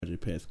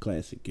past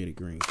classic Get It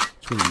Green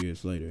 20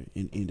 years later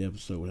and end the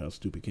episode with How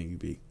Stupid Can You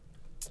Be?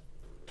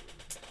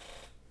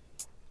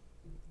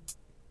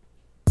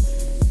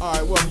 All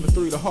right, welcome to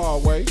Three the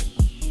Hard Way,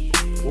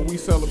 where we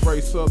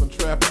celebrate Southern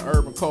trap and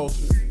urban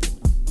culture.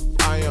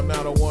 I am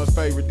now the one's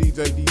favorite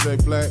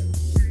DJ Black.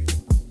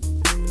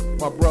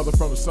 My brother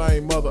from the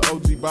same mother,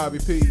 OG Bobby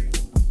P.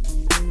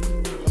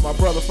 And my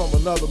brother from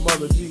another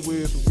mother, G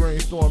Wiz from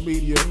Greenstorm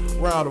Media.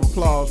 Round of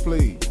applause,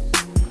 please.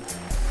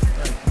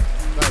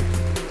 Thank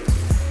you.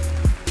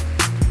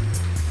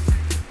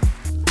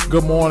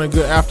 Good morning,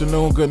 good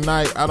afternoon, good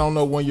night. I don't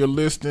know when you're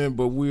listening,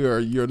 but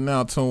you're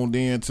now tuned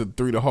in to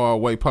Three the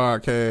Hard Way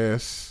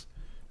podcast.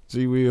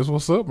 G Wiz,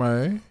 what's up,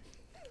 man?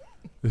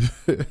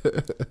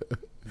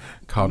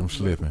 Caught him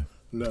slipping.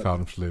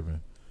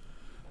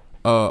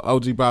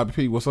 OG Bobby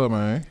P, what's up,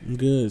 man? I'm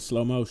good.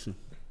 Slow motion.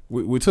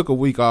 We took a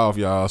week off,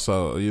 y'all,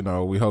 so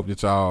we hope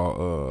that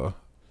y'all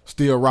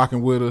still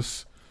rocking with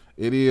us.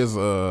 It is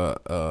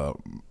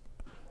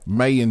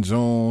May and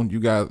June. You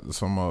got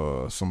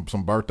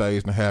some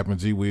birthdays to happen.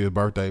 G Will's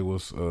birthday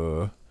was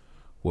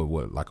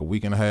what like a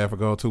week and a half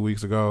ago, 2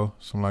 weeks ago,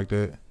 something like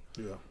that.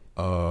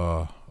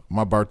 Yeah.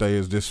 My birthday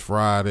is this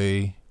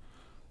Friday.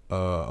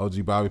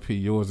 OG Bobby P,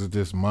 yours is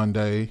this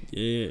Monday.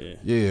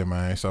 Yeah,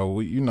 man. So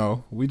we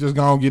just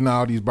gonna get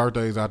all these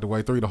birthdays out the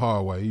way, Three the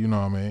Hard Way. You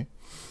know what I mean?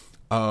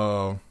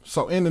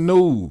 So in the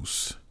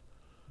news,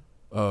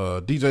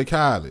 DJ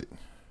Khaled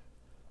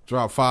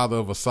dropped Father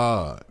of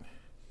Assad.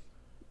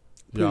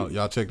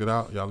 Y'all checked it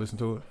out? Y'all listened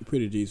to it?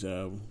 Pretty decent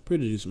album.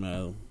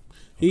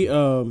 He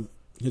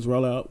his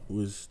rollout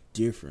was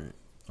different.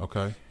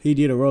 Okay. He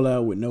did a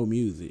rollout with no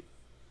music.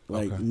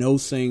 Like okay. No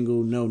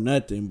single, no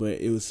nothing, but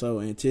it was so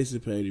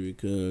anticipated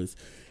because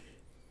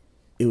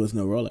it was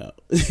no rollout.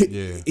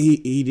 Yeah.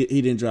 He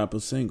didn't drop a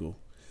single.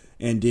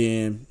 And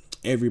then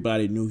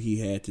everybody knew he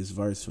had this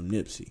verse from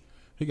Nipsey.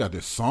 He got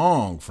this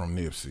song from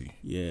Nipsey.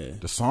 Yeah.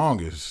 The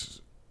song is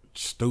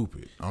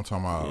stupid. I'm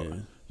talking about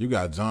you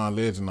got John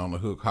Legend on the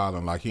hook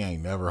hollering like he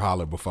ain't never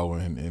hollered before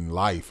in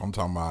life. I'm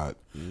talking about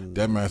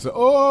that man said,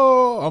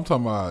 "Oh," I'm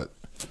talking about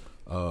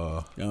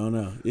I don't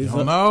know. You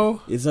don't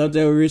know? It's up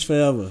there with Rich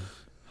Forever.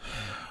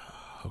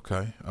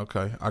 Okay,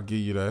 I'll give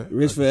you that.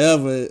 Rich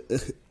Forever,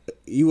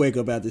 you wake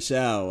up out the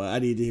shower, I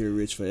need to hear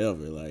Rich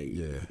Forever. Like,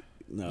 yeah.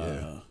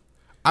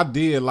 I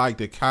did like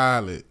that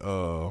Khaled,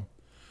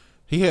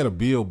 he had a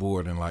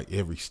billboard in like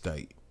every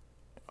state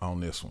on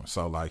this one.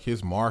 So like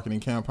his marketing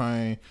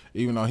campaign,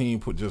 even though he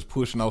ain't just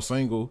push no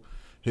single,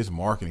 his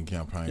marketing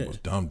campaign was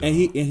dumb. And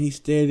he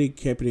steady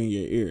kept it in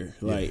your ear.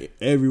 Like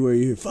everywhere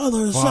you hear,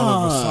 Father of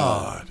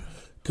Assad,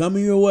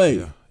 coming your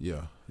way.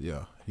 Yeah.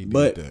 He did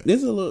but that.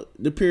 There's a little,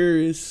 the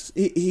purist,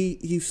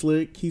 he's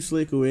slick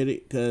with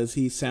it because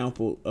he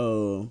sampled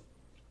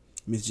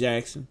Miss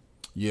Jackson.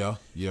 Yeah.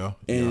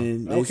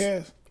 And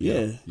okay.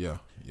 Yeah.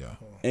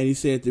 And he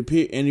said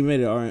and he made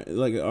it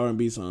like an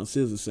R&B song.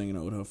 SZA singing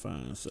over her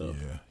fine. So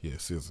yeah.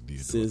 SZA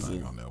did do a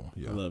thing on that one.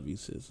 Yeah, I love you,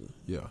 SZA.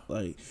 Yeah,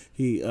 like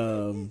he,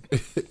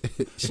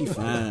 she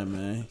fine,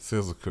 man.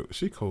 SZA,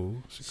 she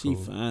cool. She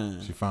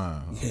fine. She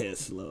fine. Huh?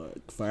 Yes,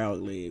 Lord. Frog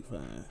leg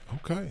fine.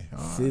 Okay, all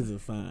right. SZA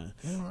fine.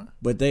 All right.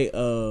 But they,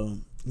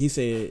 he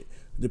said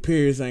the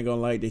peers ain't gonna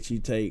like that you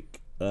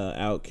take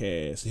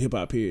Outkast, hip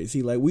hop peers.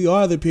 He like, we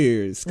are the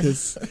peers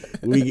because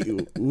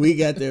we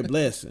got their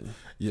blessing.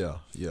 Yeah.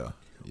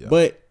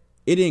 But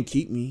it didn't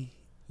keep me.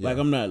 Yeah. Like,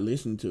 I'm not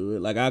listening to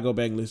it. Like, I go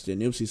back and listen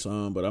to a Nipsey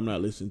song, but I'm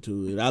not listening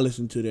to it. I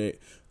listen to that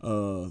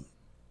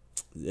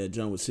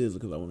John with SZA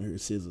because I want to hear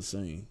SZA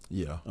sing.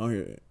 Yeah. I don't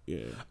hear it.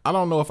 Yeah. I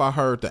don't know if I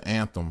heard the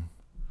anthem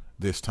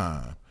this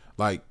time.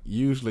 Like,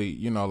 usually,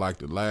 like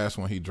the last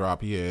one he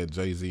dropped, he had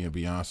Jay-Z and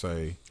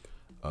Beyonce.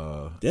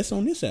 That's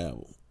on this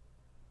album.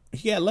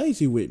 He got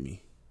Lazy with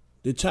me.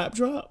 The Top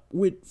Drop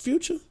with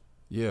Future.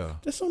 Yeah.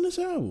 That's on this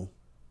album.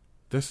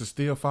 This is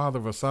still Father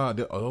of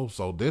Assad. Oh,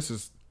 so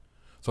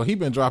he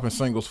been dropping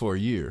singles for a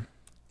year.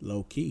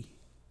 Low key.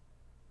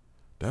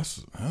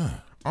 That's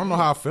I don't know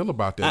how I feel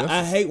about that.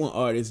 I hate when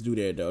artists do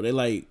that though.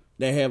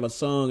 They have a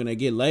song and they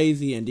get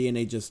lazy and then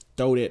they just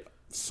throw that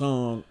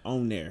song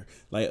on there.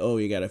 Like, oh,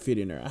 you gotta fit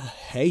in there. I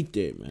hate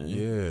that, man.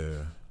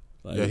 Yeah.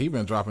 He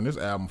been dropping this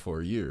album for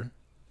a year.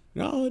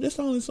 No, that's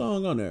the only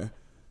song on there.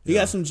 He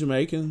got some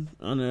Jamaican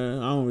on there.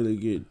 I don't really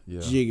get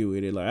jiggy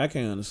with it. Like, I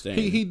can't understand.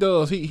 He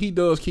does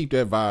keep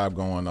that vibe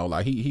going though.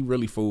 Like he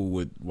really fool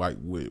with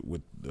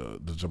the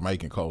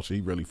Jamaican culture.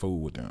 He really fool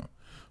with them.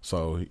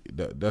 So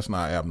that's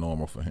not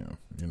abnormal for him.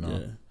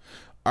 Yeah.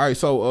 All right.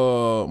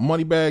 So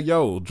Moneybagg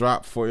Yo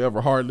dropped Forever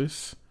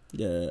Heartless.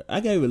 Yeah, I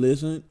gave it a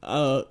listen.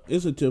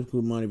 It's a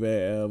typical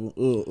Moneybagg album.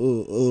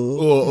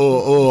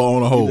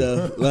 On the whole,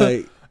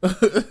 like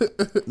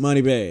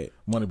Moneybagg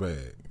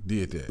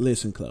did that.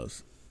 Listen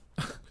close.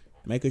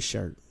 Make a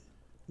shirt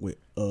with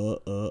For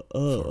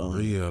on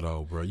real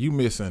though, bro. You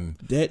missing?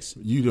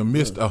 You done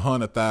missed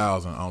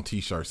 100,000 on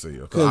t-shirt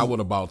sales. Cause I would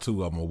have bought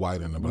 2 of them, a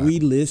white and a black.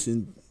 We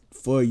listened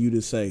for you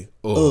to say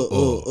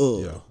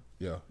Yeah.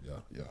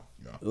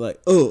 Yeah. Like,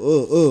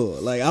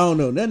 like, I don't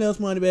know nothing else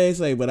Moneybagg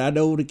say, but I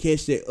know to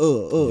catch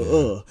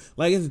that,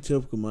 Like, it's a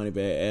typical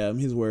Moneybagg album.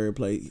 His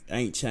wordplay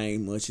ain't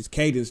changed much. His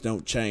cadence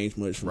don't change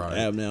much from the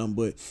album now,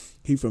 but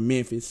he from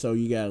Memphis, so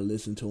you gotta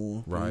listen to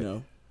him. Right. You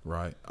know?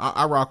 Right.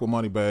 I rock with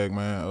Moneybagg,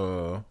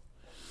 man.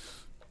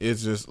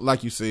 It's just,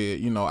 like you said,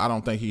 you know, I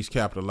don't think he's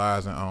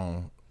capitalizing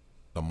on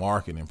the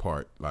marketing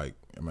part. Like,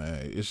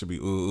 man, it should be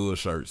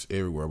shirts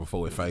everywhere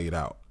before it fade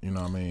out. You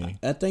know what I mean?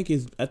 I think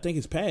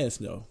it's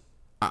past, though.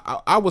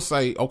 I would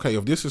say, okay,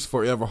 if this is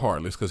forever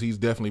Heartless, because he's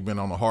definitely been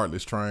on the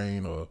Heartless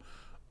train or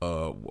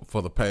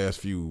for the past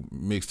few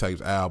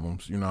mixtapes,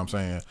 albums, you know what I'm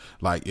saying?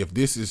 Like, if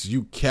this is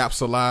you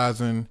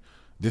capsulizing,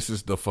 this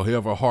is the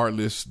forever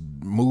Heartless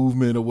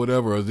movement or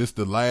whatever, or is this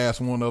the last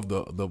one of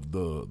the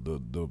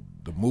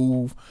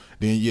move,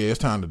 then yeah, it's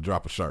time to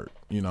drop a shirt.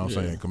 You know what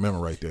I'm saying?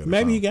 Commemorate that.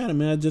 Maybe he got him,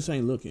 man. I just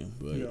ain't looking.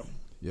 But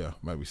yeah,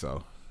 maybe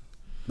so.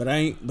 But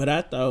I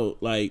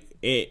thought, like,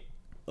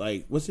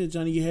 what's it,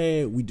 Johnny, you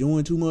had? We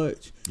doing too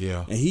much?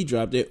 Yeah. And he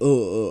dropped that,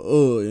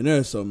 and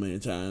there's so many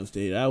times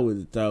that I would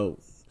have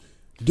thought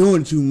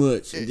doing too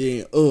much, and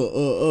then, it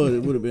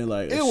would have been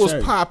like, it was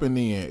popping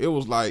in. It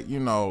was like, you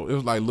know, it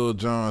was like Lil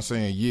Jon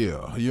saying,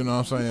 yeah. You know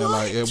what I'm saying? What?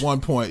 Like, at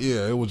one point,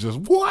 yeah, it was just,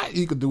 what?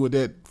 He could do it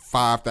that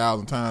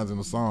 5,000 times in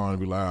a song and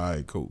be like, all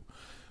right, cool.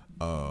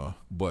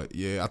 But,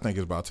 yeah, I think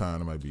it's about time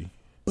to maybe.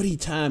 But he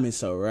timing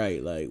so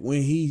right. Like,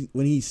 when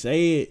he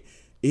say it,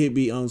 it'd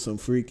be on some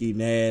freaky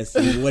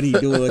nasty, what he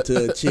doing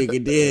to a chick,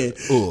 and then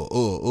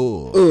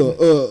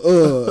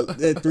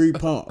that 3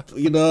 pump.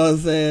 You know what I'm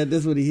saying?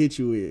 That's what he hit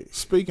you with.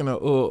 Speaking of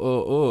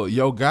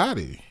Yo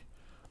Gotti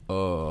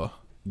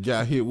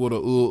got hit with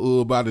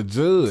a by the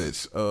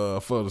judge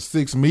for the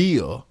 $6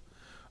 million.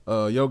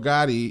 Yo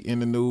Gotti in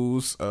the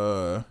news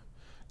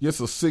gets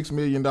a $6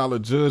 million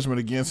judgment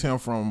against him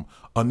from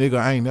a nigga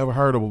I ain't never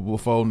heard of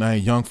before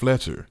named Young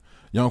Fletcher.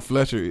 Young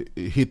Fletcher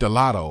hit the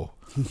lotto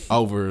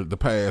over the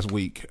past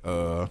week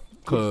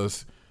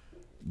because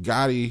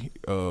Gotti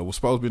was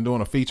supposed to be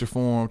doing a feature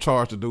for him,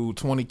 charged the dude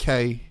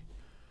 $20K,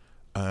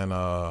 and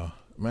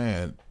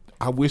man,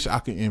 I wish I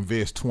could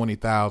invest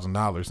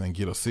 $20,000 and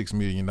get a $6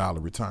 million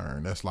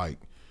return. That's like,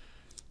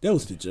 that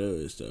was the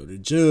judge though. The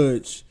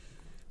judge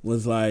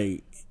was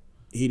like,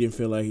 he didn't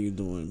feel like he was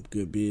doing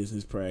good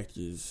business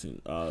practice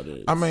and all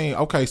that. I mean,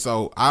 okay,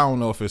 so I don't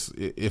know if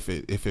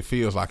it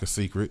feels like a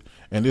secret,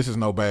 and this is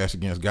no bash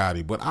against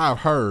Gotti, but I've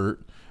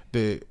heard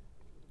that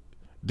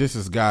this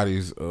is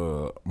Gotti's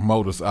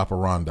modus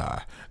operandi.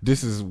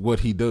 This is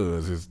what he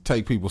does: is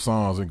take people's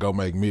songs and go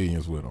make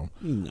millions with them.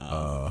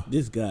 No,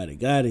 this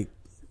Gotti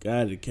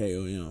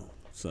KOM.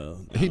 So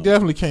he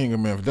definitely king of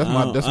Memphis. That's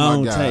my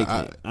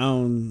guy. I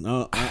don't.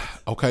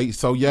 Okay,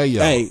 so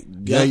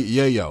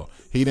Yayo.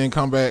 He didn't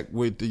come back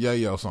with the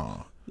Yayo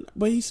song.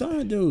 But he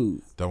signed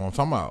dude. That's what I'm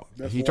talking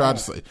about. He tried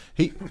to say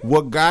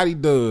what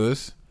Gotti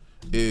does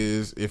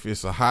is, if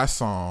it's a hot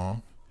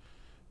song,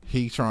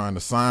 he trying to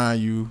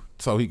sign you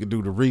so he could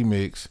do the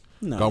remix.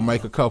 Go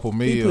make a couple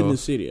meals. He putting the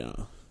city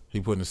on.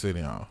 He putting the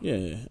city on.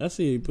 Yeah, I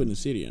see he putting the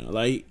city on.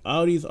 Like,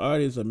 all these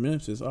artists are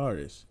Memphis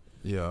artists.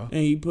 Yeah,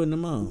 and he putting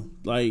them on.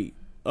 Like,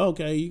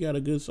 okay, you got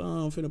a good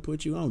song, I'm finna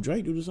put you on.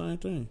 Drake do the same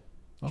thing.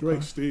 Okay.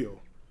 Drake still.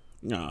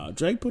 Nah,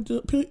 Drake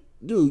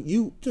dude,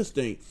 you just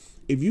think,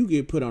 if you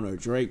get put on a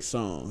Drake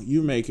song,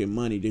 you're making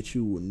money that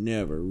you will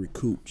never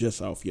recoup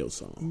just off your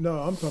song.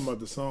 No, I'm talking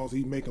about the songs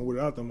he making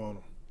without them on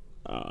them.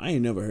 I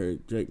ain't never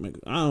heard Drake make.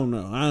 I don't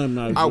know. I'm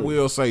not. I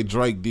will say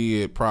Drake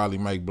did probably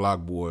make Block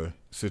Boy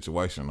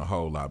situation a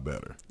whole lot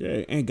better.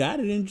 Yeah, and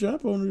Gotti didn't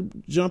jump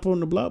on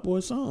the Block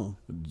Boy song.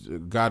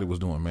 Gotti was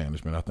doing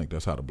management. I think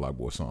that's how the Block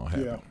Boy song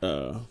happened.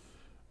 Yeah.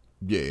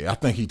 Yeah, I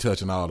think he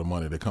touching all the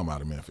money that come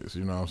out of Memphis.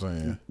 You know what I'm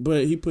saying?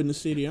 But he putting the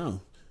city on.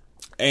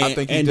 And, I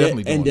think he's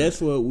definitely doing and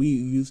that's what we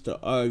used to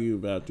argue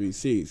about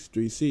 3-6.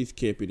 3-6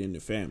 kept it in the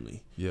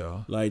family.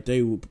 Yeah. Like,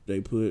 they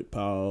put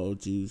Paul,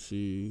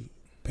 Juicy,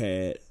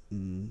 Pat,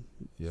 and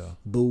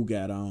Boo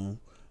got on.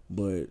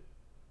 But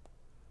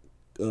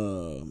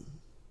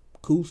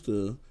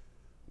Kusta,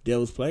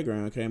 Devil's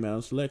Playground came out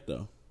on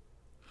Selecto.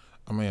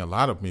 I mean, a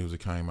lot of music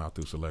came out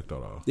through Selecto,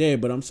 though. Yeah,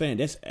 but I'm saying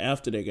that's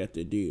after they got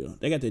their deal.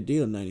 They got their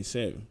deal in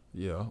 97.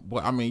 Yeah.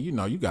 But, I mean, you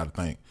know, you got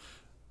to think.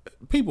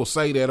 People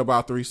say that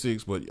about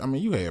 3-6, but, I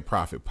mean, you had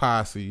Prophet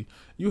Posse.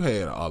 You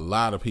had a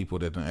lot of people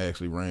that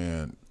actually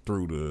ran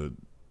through the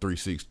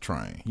 3-6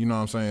 train. You know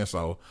what I'm saying?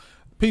 So,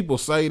 people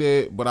say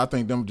that, but I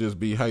think them just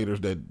be haters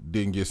that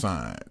didn't get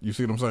signed. You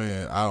see what I'm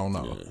saying? I don't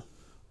know.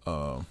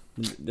 Yeah.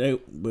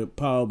 But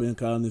Paul been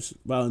calling this,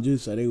 Paul and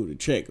Juice said they were the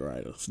check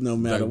writers, no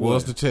matter what. They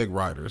was the check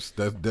writers.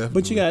 That's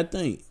definitely. But you gotta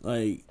think,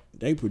 like,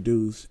 they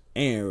produce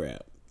and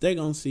rap. They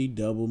gonna see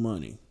double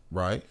money,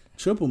 right?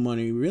 Triple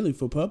money, really,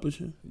 for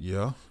publishing.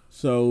 Yeah.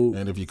 So,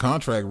 and if you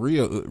contract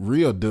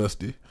real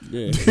dusty,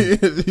 yeah,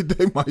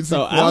 they might see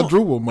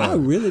quadruple money. I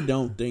really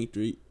don't think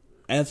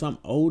as I'm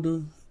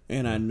older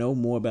and I know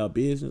more about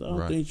business, I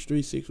don't think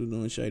 3-6 was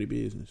doing shady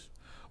business.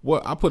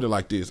 Well, I put it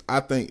like this: I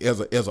think as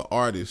an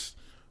artist,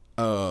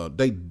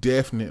 they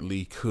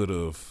definitely could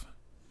have,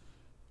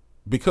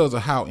 because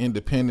of how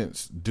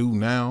independents do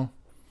now,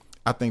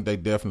 I think they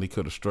definitely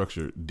could have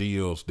structured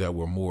deals that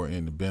were more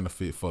in the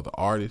benefit for the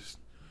artist.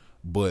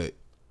 But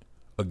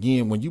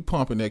again, when you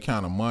pumping that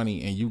kind of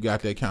money and you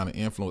got that kind of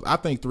influence, I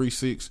think 3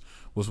 6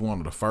 was one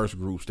of the first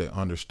groups that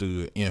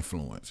understood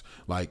influence.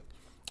 Like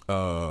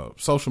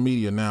social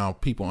media now,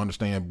 people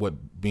understand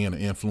what being an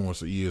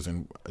influencer is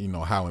and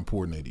how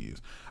important it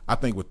is. I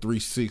think with 3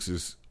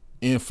 6's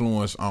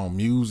influence on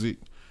music,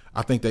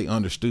 I think they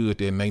understood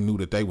that and they knew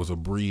that they was a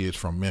bridge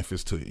from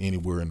Memphis to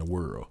anywhere in the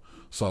world.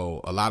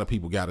 So a lot of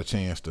people got a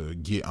chance to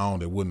get on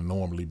that wouldn't have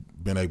normally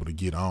been able to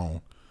get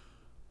on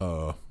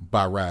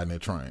by riding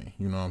that train.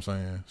 You know what I'm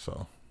saying?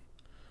 So,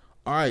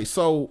 all right.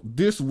 So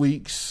this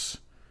week's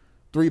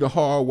 3 the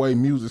Hard Way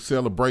music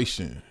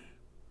celebration,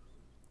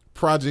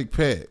 Project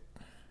Pat,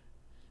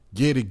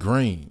 Get It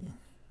Green.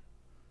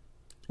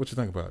 What you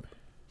think about it?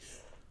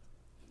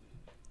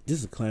 This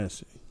is a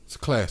classic. It's a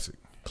classic.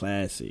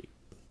 Classic.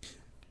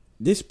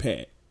 This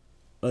Pat,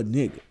 a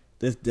nigga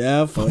that's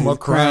down for his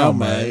crown,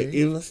 man.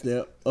 If I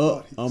step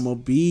up, I'ma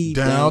be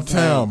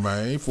downtown,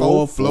 man.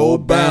 4th floor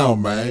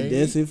bound, man.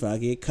 That's if I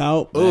get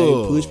caught,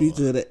 man. Push me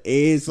to the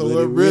edge, so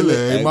it really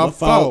ain't my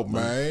fault,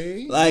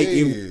 man. Like,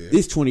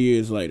 it's 20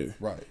 years later.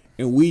 Right.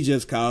 And we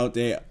just called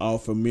that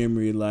off of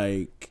memory,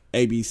 like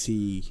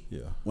ABC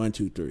 1,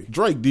 2, 3.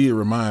 Drake did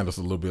remind us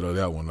a little bit of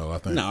that one, though, I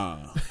think. Nah.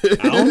 I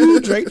don't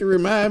need Drake to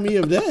remind me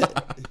of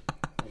that.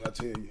 I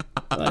tell you.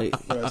 Like,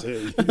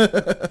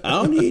 I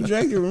don't need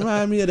Drake to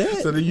remind me of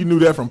that. So then you knew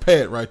that from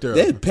Pat right there.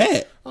 That's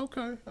Pat.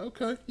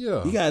 Okay,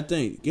 yeah. You gotta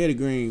think. Get It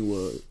Green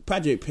was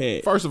Project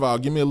Pat. First of all,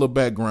 give me a little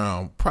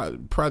background.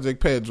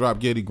 Project Pat dropped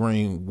Get It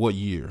Green what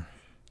year?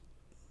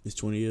 It's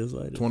 20 years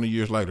later. 20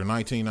 years later,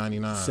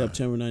 1999.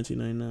 September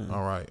 1999.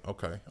 All right,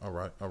 okay. All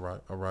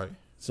right.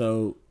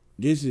 So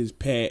this is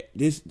Pat.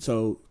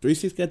 So 3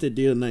 6 got the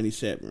deal in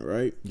 97,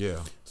 right?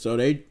 Yeah. So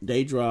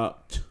they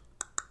dropped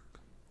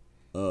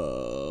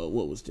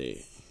what was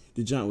that?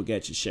 The joint with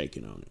Got You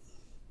Shaking on it.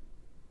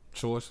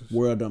 Choices?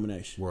 World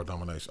Domination.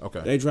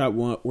 Okay. They dropped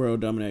World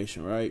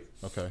Domination, right?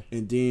 Okay.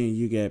 And then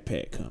you got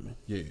Pat coming.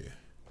 Yeah.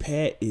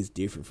 Pat is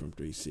different from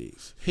 3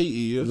 6.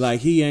 He is.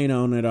 Like, he ain't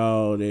on at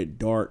all that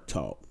dark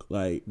talk.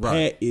 Like,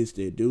 right. Pat is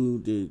the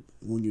dude that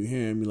when you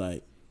hear him, you're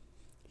like,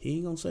 he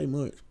ain't gonna say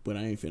much, but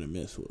I ain't finna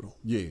mess with him.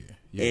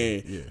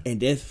 Yeah.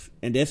 And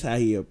that's how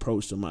he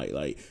approached the mic.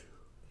 Like,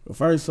 the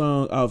first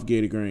song off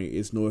Get It Green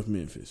is North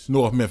Memphis.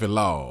 North Memphis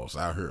laws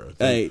out here.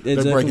 Hey,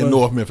 they're breaking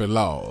North Memphis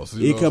laws.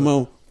 He come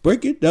on,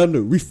 break it down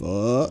the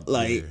reefer.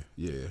 Like,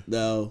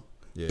 no,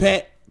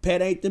 Pat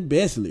ain't the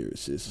best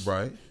lyricist.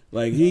 Right.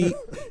 Like, he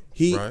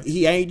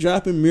ain't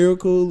dropping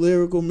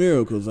lyrical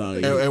miracles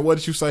on you. And what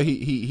did you say?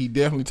 He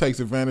definitely takes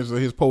advantage of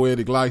his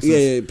poetic license.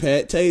 Yeah,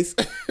 Pat takes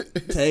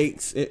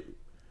it.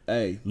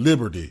 Hey,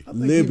 liberty. I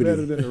think he's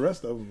better than the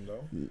rest of them,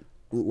 though.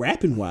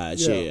 Rapping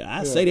wise,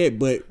 I say that,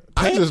 but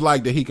Pat, I just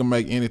like that he can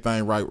make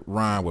anything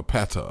rhyme with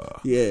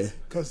Pata. Yeah,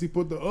 because he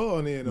put the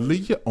on in. Lay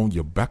you on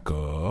your back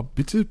up,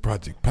 bitches.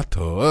 Project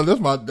Pata. That's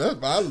my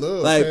I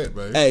love like, Pat,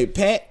 man. Hey,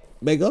 Pat,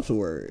 make up some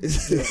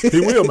words. He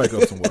will make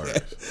up some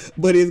words,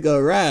 but it's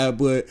gonna rhyme.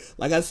 But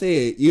like I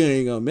said, you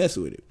ain't gonna mess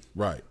with it,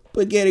 right?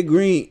 But Get It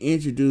Green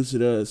introduced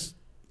us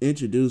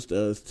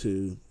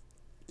to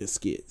the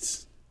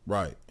skits,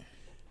 right?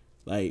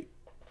 Like,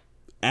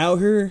 out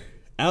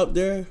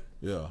there,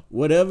 yeah.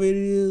 Whatever it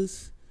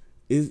is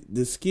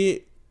the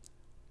skit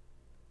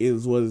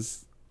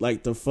was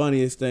like the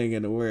funniest thing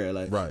in the world.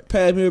 Like, right.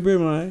 Pass me a beer,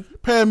 man.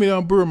 Pass me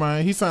a beer,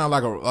 man. He sound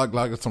like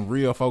some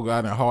real folk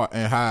out in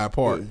Hyde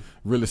Park,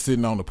 really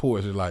sitting on the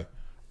porch. It's like,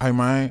 hey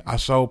man, I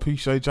sure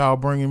appreciate y'all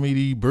bringing me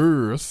these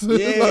beers.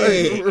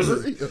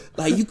 Yeah,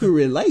 like you could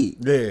relate.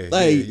 Yeah,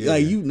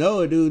 like you know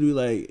a dude who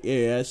like,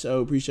 yeah, I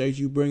sure appreciate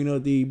you bringing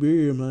up these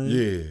beers,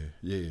 man.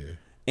 Yeah.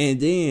 And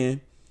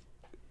then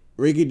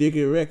Ricky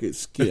Dicky Records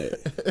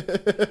skit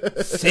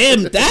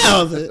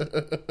 7,000.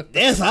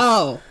 That's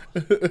all.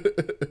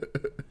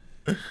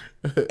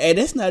 And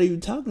that's not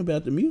even talking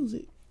about the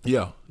music.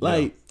 Yeah.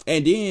 Like,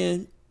 and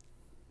then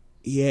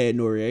he had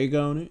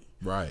Noriega on it.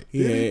 Right.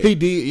 He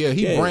did. Yeah.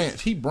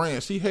 He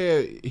branched. He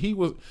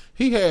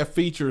had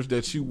features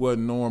that you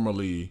wasn't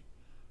normally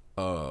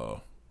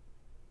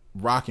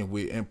rocking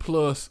with, and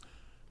plus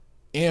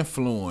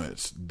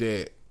influence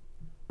that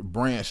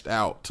branched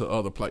out to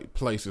other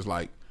places.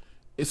 Like,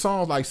 it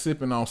songs like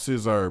Sipping on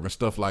Scissor and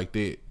stuff like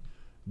that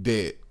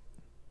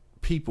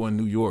people in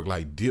New York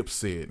like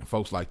Dipset and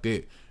folks like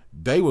that,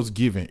 they was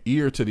giving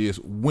ear to this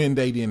when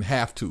they didn't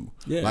have to.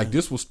 Yeah. Like,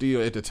 this was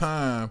still, at the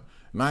time,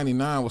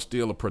 99 was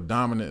still a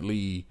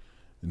predominantly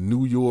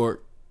New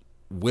York,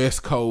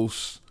 West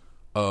Coast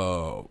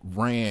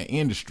ran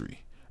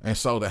industry. And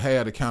so to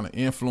have the kind of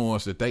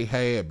influence that they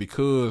had,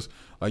 because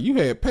like you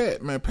had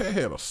Pat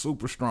had a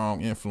super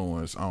strong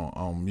influence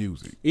on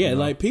music. Yeah, you know?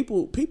 Like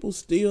people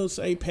still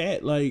say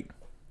Pat, like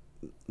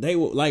they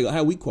will, like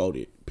how we quote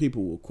it.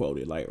 People will quote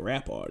it like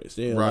rap artists.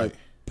 They're right.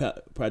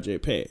 Like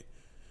Project Pat.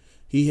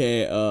 He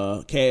had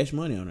Cash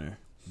Money on there.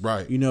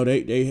 Right. You know,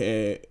 they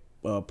had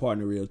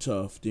Partner Real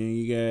Tough. Then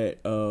you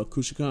got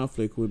Crucial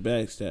Conflict with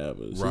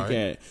Backstabbers. Right.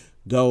 You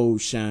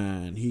Gold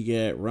Shine. He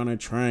got Run a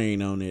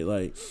Train on it.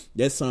 Like,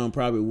 that song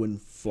probably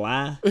wouldn't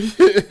fly in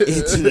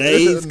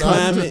today's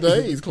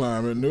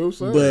climate. No,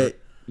 sir. But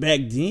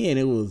back then,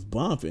 it was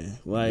bumping.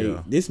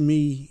 Like, this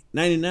me,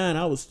 99,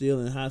 I was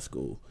still in high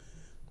school.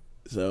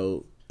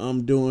 So,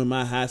 I'm doing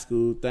my high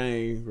school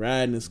thing,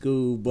 riding to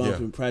school,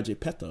 bumping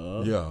Project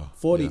Petter.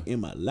 40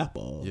 in my lap.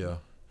 Yeah.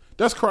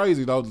 That's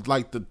crazy, though,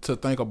 like, to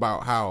think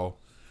about how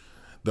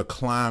the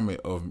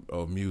climate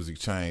of music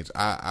changed.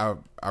 I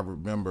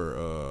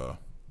remember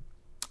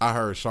I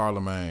heard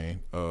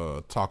Charlemagne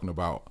talking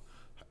about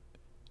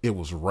it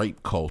was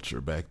rape culture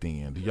back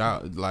then.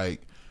 Y'all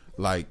like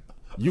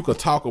you could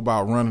talk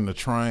about running a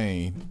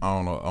train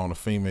on a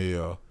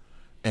female,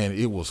 and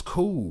it was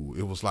cool.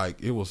 It was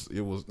like it was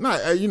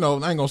not, you know,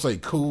 I ain't gonna say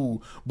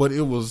cool, but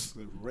it was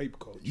rape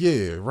culture.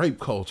 Yeah, rape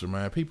culture,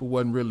 man. People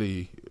wasn't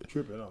really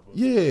tripping off of it.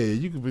 Yeah,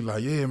 you could be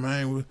like, yeah,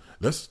 man,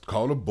 let's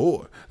call a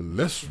boy.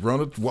 Let's run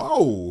it.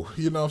 Whoa.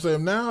 You know what I'm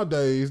saying?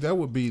 Nowadays, that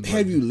would be.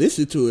 Have you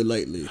listened to it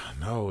lately?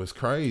 No, it's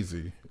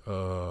crazy.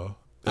 I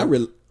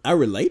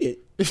related.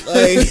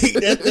 Like,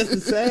 that's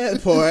the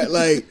sad part.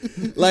 Like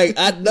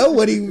I know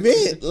what he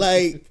meant,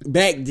 like,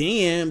 back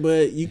then,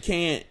 but you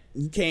can't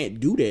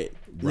do that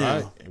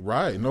now.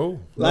 Right. No,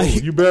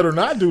 like, you better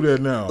not do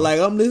that now. Like,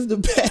 I'm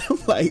listening to Pat. I'm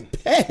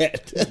like,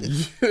 Pat.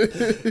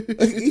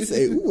 He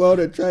said, "Who want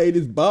to trade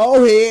his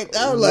bald head?"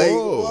 I'm like,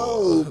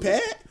 whoa,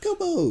 Pat, come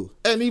on.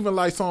 And even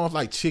like songs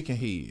like Chicken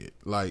Head,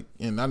 like,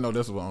 and I know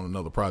this was on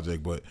another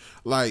project, but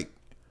like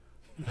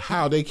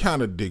how they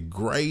kind of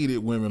degraded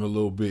women a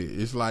little bit.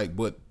 It's like,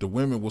 but the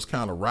women was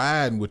kind of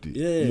riding with it,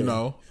 you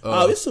know.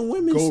 It's some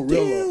women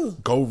still.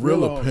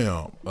 Gorilla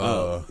Pimp.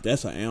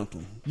 That's an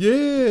anthem.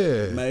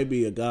 Yeah,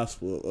 maybe a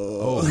gospel.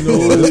 No,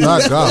 it's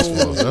not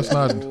gospel. Let's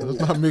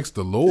not mix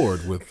the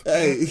Lord with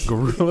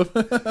Gorilla.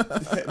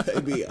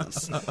 Maybe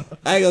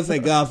I ain't gonna say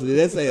gospel.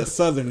 Let's say a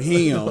southern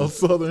hymn. A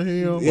southern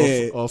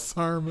hymn. A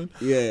sermon.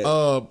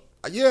 Yeah.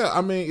 Yeah.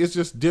 I mean, it's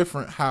just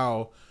different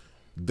how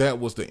that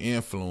was the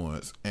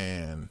influence,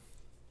 and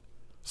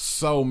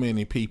so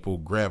many people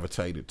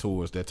gravitated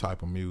towards that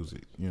type of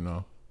music, you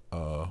know.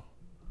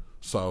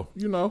 So,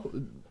 you know,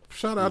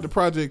 shout out to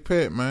Project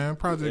Pet, man.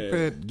 Project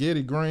Pet,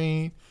 Getty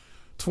Green,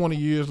 20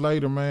 years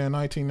later, man,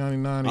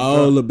 1999.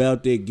 All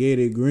about that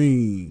Getty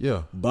Green.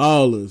 Yeah.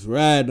 Ballers,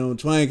 riding on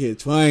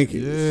Twinkies.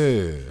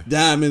 Yeah.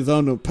 Diamonds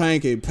on the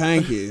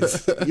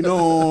pankies. You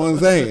know what I'm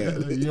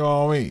saying? You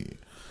know what I mean?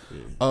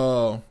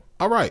 All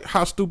right.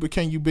 How stupid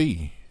can you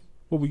be?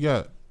 What we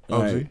got,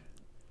 OG? Right.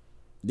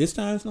 This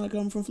time it's not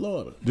coming from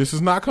Florida. This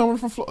is not coming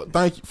from Florida.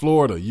 Thank you,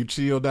 Florida. You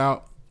chilled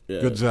out. Yeah.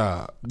 Good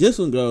job. This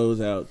one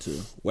goes out to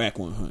Wack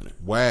 100.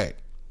 Wack.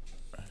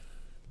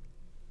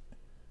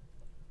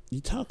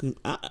 You talking?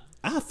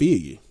 I feel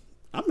you.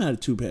 I'm not a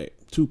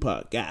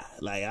Tupac guy.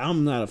 Like,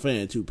 I'm not a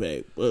fan of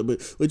Tupac.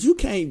 But you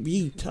can't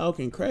be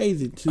talking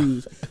crazy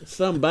to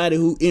somebody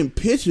who in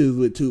pictures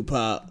with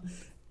Tupac.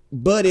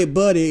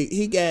 Buddy,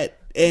 he got,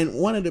 and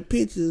one of the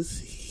pictures,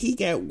 he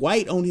got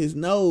white on his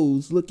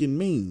nose looking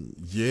mean.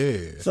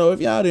 Yeah. So if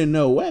y'all didn't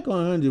know, Wack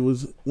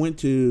 100 went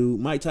to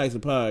Mike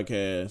Tyson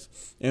podcast,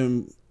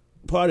 and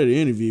part of the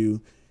interview,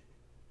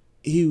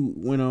 he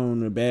went on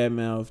to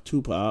badmouth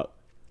Tupac,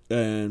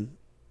 and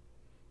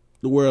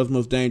the world's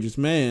most dangerous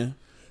man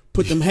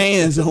put them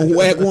hands on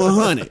Wack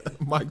 100.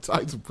 Mike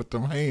Tyson put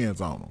them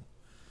hands on him.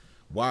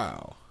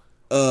 Wow.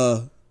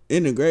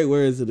 In the great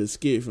words of the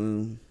skit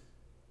from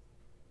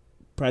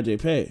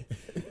Project Pay,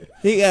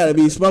 he gotta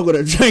be smoking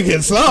or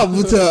drinking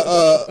something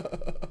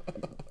to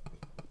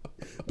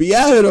be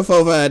out here the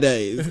 4-5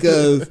 days.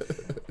 Because,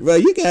 bro,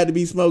 you gotta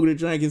be smoking or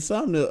drinking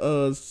something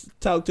to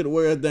talk to the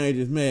world's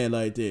dangerous man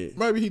like that.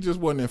 Maybe he just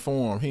wasn't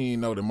informed. He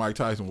didn't know that Mike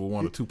Tyson was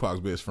one of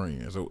Tupac's best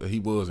friends. So he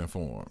was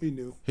informed. He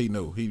knew.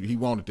 He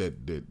wanted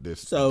that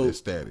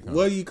static. Huh?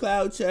 Were you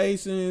cloud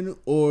chasing,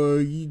 or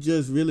you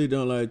just really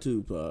don't like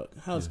Tupac?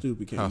 How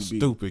stupid can you be? How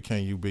stupid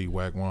can you be,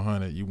 Wack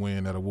 100? You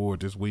win that award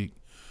this week.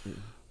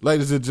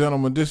 Ladies and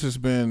gentlemen, this has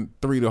been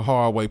 3 The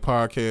Hard Way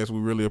podcast. We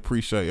really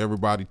appreciate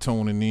everybody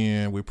tuning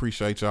in. We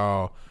appreciate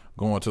y'all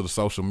going to the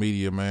social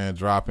media, man,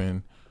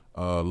 dropping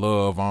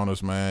love on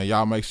us, man.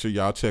 Y'all make sure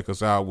y'all check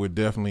us out. We're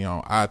definitely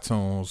on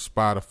iTunes,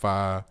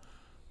 Spotify.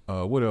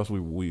 What else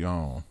we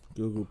on?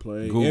 Google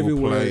Play.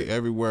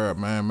 Everywhere,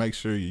 man. Make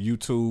sure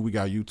YouTube. We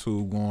got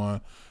YouTube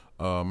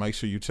going. Make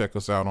sure you check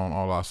us out on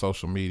all our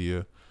social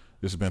media.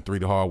 This has been 3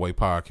 The Hard Way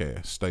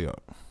podcast. Stay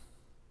up.